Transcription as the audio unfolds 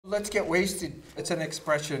Let's get wasted. It's an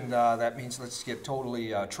expression that means let's get totally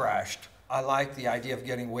trashed. I like the idea of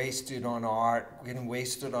getting wasted on art, getting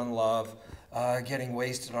wasted on love, getting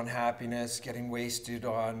wasted on happiness, getting wasted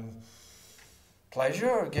on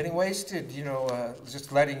pleasure, getting wasted, you know,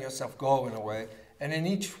 just letting yourself go in a way. And in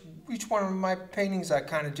each one of my paintings, I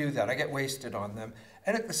kind of do that. I get wasted on them.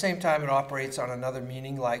 And at the same time, it operates on another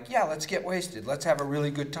meaning like, yeah, let's get wasted. Let's have a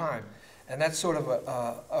really good time. And that's sort of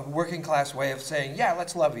a working class way of saying, yeah,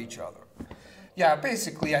 let's love each other. Yeah,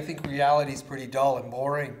 basically, I think reality is pretty dull and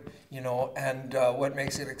boring, you know, and what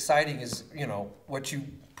makes it exciting is, you know, what you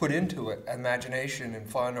put into it, imagination and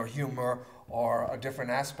fun or humor or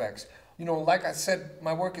different aspects. You know, like I said,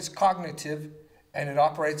 my work is cognitive and it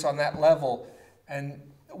operates on that level. And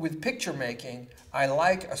with picture making, I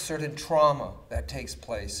like a certain trauma that takes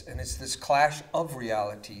place, and it's this clash of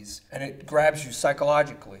realities, and it grabs you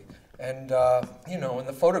psychologically. And, you know, in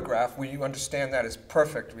the photograph, you understand that as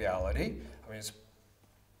perfect reality. I mean, it's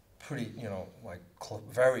pretty, you know, like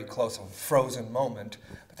very close to a frozen moment.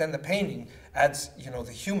 But then the painting adds, you know,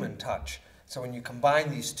 the human touch. So when you combine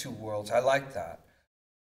these two worlds, I like that.